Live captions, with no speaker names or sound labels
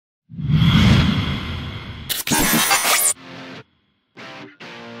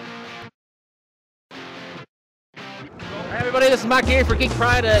everybody, this is Mac here for Geek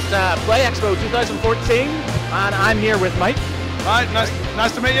Pride at Play Expo 2014, and I'm here with Mike. Right,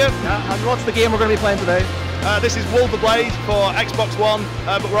 nice to meet you. And what's the game we're going to be playing today? This is Wulver for Xbox One,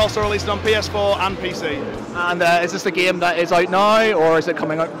 but we're also releasing on PS4 and PC. And is this the game that is out now, or is it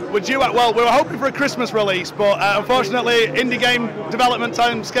coming out? Well, we were hoping for a Christmas release, but unfortunately, indie game development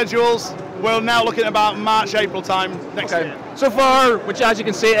time schedules, we're now looking at about March, April time next year. So far, which as you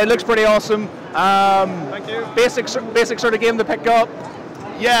can see, it looks pretty awesome. Thank you. Basic sort of game to pick up.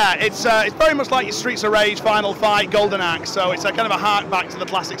 Yeah, it's very much like your Streets of Rage, Final Fight, Golden Axe, so it's a kind of a hark back to the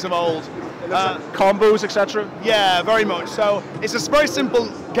classics of old. Combos, etc. Yeah, very much. So it's a very simple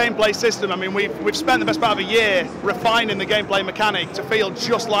gameplay system. I mean, we've spent the best part of a year refining the gameplay mechanic to feel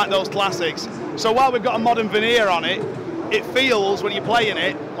just like those classics. So while we've got a modern veneer on it, it feels, when you're playing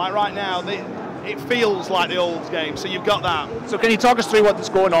it, like right now, it feels like the old game. So you've got that. So can you talk us through what's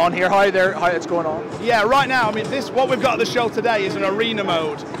going on here, how it's going on? Yeah, right now, I mean, what we've got at the show today is an arena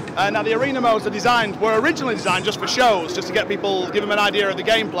mode. Now the arena modes were originally designed just for shows, just to get people, give them an idea of the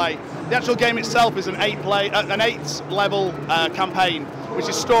gameplay. The actual game itself is an 8-level campaign, which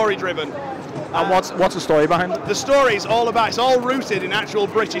is story driven. And what's the story behind it? The story is it's all rooted in actual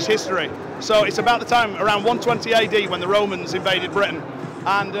British history. So it's about the time around 120 AD when the Romans invaded Britain,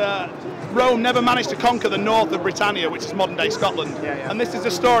 and Rome never managed to conquer the north of Britannia, which is modern-day Scotland. And this is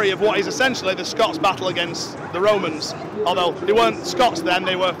the story of what is essentially the Scots battle against the Romans. Although they weren't Scots then,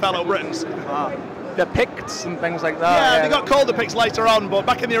 they were fellow Britons. The Picts and things like that. Yeah, they got called the Picts later on, but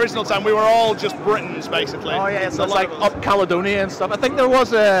back in the original time, we were all just Britons, basically. Oh yeah, so it's like up Caledonia and stuff. I think there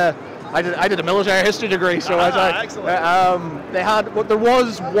was I did a military history degree, so excellent. There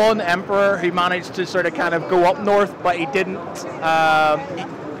was one emperor who managed to sort of kind of go up north, but he didn't.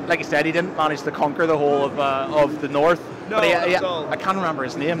 Like you said, he didn't manage to conquer the whole of the north. No, but I can't remember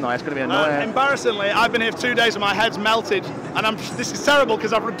his name now. It's going to be annoying. Embarrassingly, I've been here for 2 days and my head's melted, and this is terrible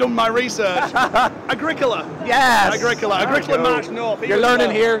because I've done my research. Agricola. Yes. Agricola marched north. You're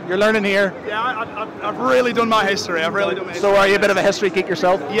learning here. You're learning here. Yeah, I've really done my history. So are you a bit of a history geek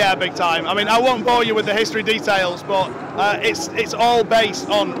yourself? Yeah, big time. I mean, I won't bore you with the history details, but it's all based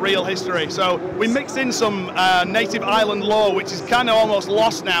on real history. So we mix in some native island lore, which is kind of almost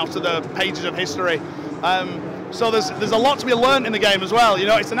lost now to the pages of history. So there's a lot to be learned in the game as well. You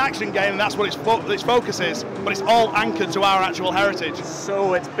know, it's an action game, and that's what its focus is. But it's all anchored to our actual heritage.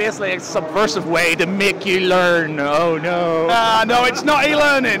 So it's basically a subversive way to make you learn. Oh no. No, it's not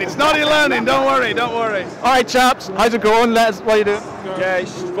e-learning. It's not e-learning. Don't worry. All right, chaps. How's it going? What are you doing? Yeah,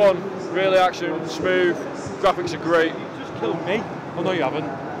 it's fun. Really action, smooth. Graphics are great. You just killed me. Oh no, you haven't.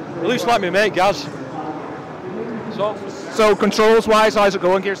 At least like me, mate, Gaz. So controls-wise, how's it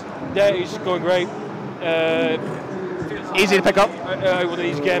going, Kirsten? Yeah, it's going great. Easy to pick up? One of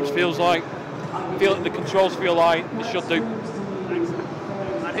these games feels like, the controls feel like they should do.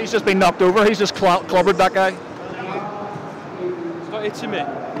 And he's just been knocked over, he's just clobbered that guy. He's not hitting me.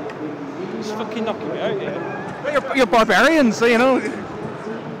 He's fucking knocking me out here. Well, you're barbarians, so you know.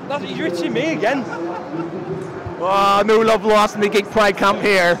 You're hitting me again. Oh, no love lost in the Geek Pride camp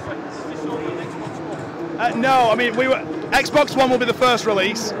here. No, I mean, Xbox One will be the first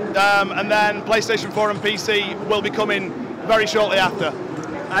release, and then PlayStation 4 and PC will be coming very shortly after.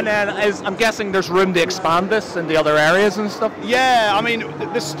 And then I'm guessing there's room to expand this in the other areas and stuff? Yeah, I mean,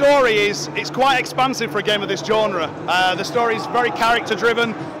 the story it's quite expansive for a game of this genre. The story is very character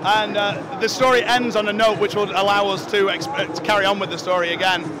driven, and the story ends on a note which will allow us to carry on with the story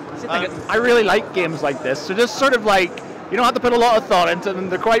again. I really like games like this, so just sort of like, you don't have to put a lot of thought into them.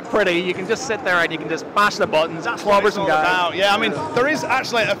 They're quite pretty. You can just sit there and you can just bash the buttons, clobber some guys. Yeah, I mean, there is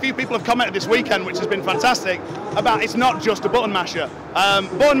actually a few people have commented this weekend, which has been fantastic, about it's not just a button masher.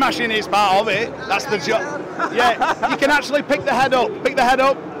 Button mashing is part of it. That's the job. Yeah, you can actually pick the head up. Pick the head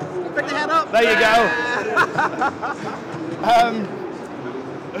up. Pick the head up. There you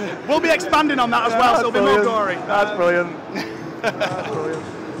go. We'll be expanding on that as well, so there'll be more gory. That's brilliant. That's brilliant.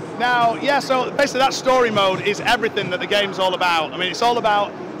 Now, yeah, so basically that story mode is everything that the game's all about. I mean, it's all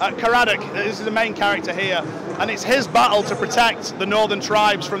about Caradoc, this is the main character here, and it's his battle to protect the northern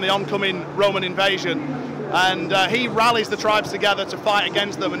tribes from the oncoming Roman invasion. And he rallies the tribes together to fight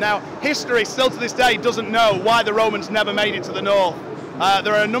against them. And now, history still to this day doesn't know why the Romans never made it to the north.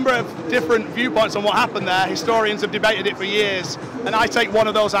 There are a number of different viewpoints on what happened there. Historians have debated it for years, and I take one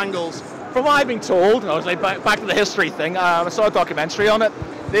of those angles. From what I've been told, I was like back to the history thing, I saw a documentary on it.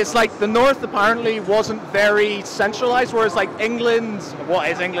 It's like the north apparently wasn't very centralized, whereas like England, what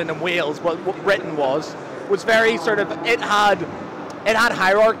is England and Wales, what Britain was very sort of, it had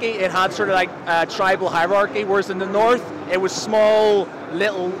hierarchy, it had sort of like tribal hierarchy, whereas in the north it was small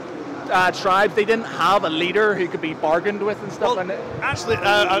little tribes, they didn't have a leader who could be bargained with and stuff. Well, actually,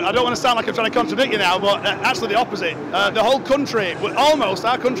 I don't want to sound like I'm trying to contradict you now, but actually the opposite. The whole country, almost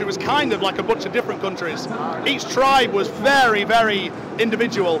our country, was kind of like a bunch of different countries. Each tribe was very, very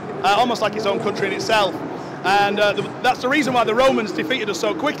individual, almost like its own country in itself. And that's the reason why the Romans defeated us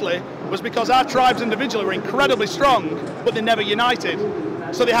so quickly, was because our tribes individually were incredibly strong, but they never united.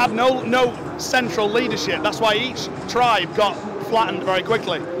 So they had no central leadership. That's why each tribe got flattened very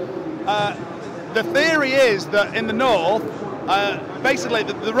quickly. The theory is that in the north, basically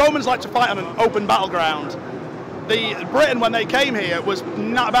the Romans like to fight on an open battleground. Britain, when they came here, was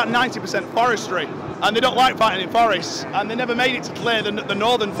about 90% forestry, and they don't like fighting in forests, and they never made it to clear the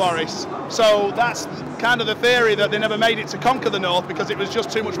northern forests. So that's kind of the theory, that they never made it to conquer the north because it was just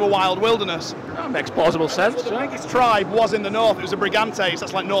too much of a wild wilderness. That makes plausible sense. Well, the biggest tribe was in the north. It was the Brigantes.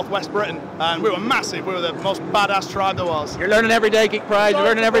 That's like northwest Britain, and we were massive. We were the most badass tribe there was. You're learning every day, Geek Pride. You're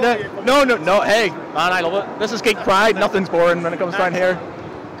learning every day. No. Hey, man, I love it. This is Geek Pride. Nothing's boring when it comes down here.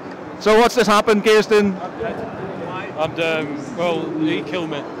 So what's this happened, Kirsten? And well, he killed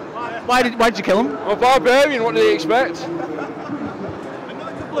me. Why did you kill him? I'm a barbarian. What did he expect?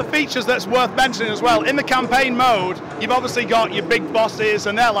 Another couple of features that's worth mentioning as well. In the campaign mode, you've obviously got your big bosses,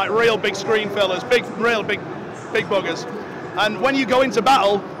 and they're like real big screen fillers, real big buggers. And when you go into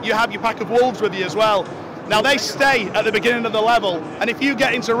battle, you have your pack of wolves with you as well. Now they stay at the beginning of the level, and if you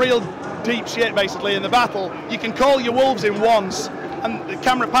get into real deep shit basically in the battle, you can call your wolves in once, and the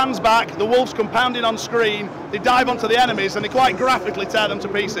camera pans back, the wolves come pounding on screen, they dive onto the enemies, and they quite graphically tear them to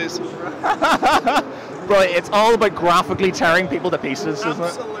pieces. Bro, it's all about graphically tearing people to pieces, isn't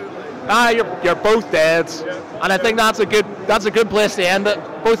it? You're both dead, and I think that's a good place to end it.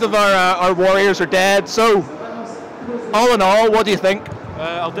 Both of our warriors are dead. So, all in all, what do you think?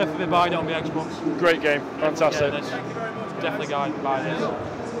 I'll definitely buy it on the Xbox. Great game, fantastic. Definitely buy this.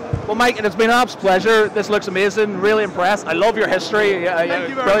 Well, Mike, it's been an absolute pleasure. This looks amazing. Really impressed. I love your history. Thank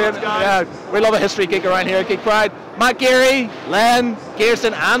you very much, guys. Yeah, we love a history geek around here. Geek Pride. Matt Geary, Len,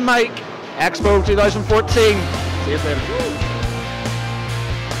 Kirsten, and Mike. Expo 2014. See you later.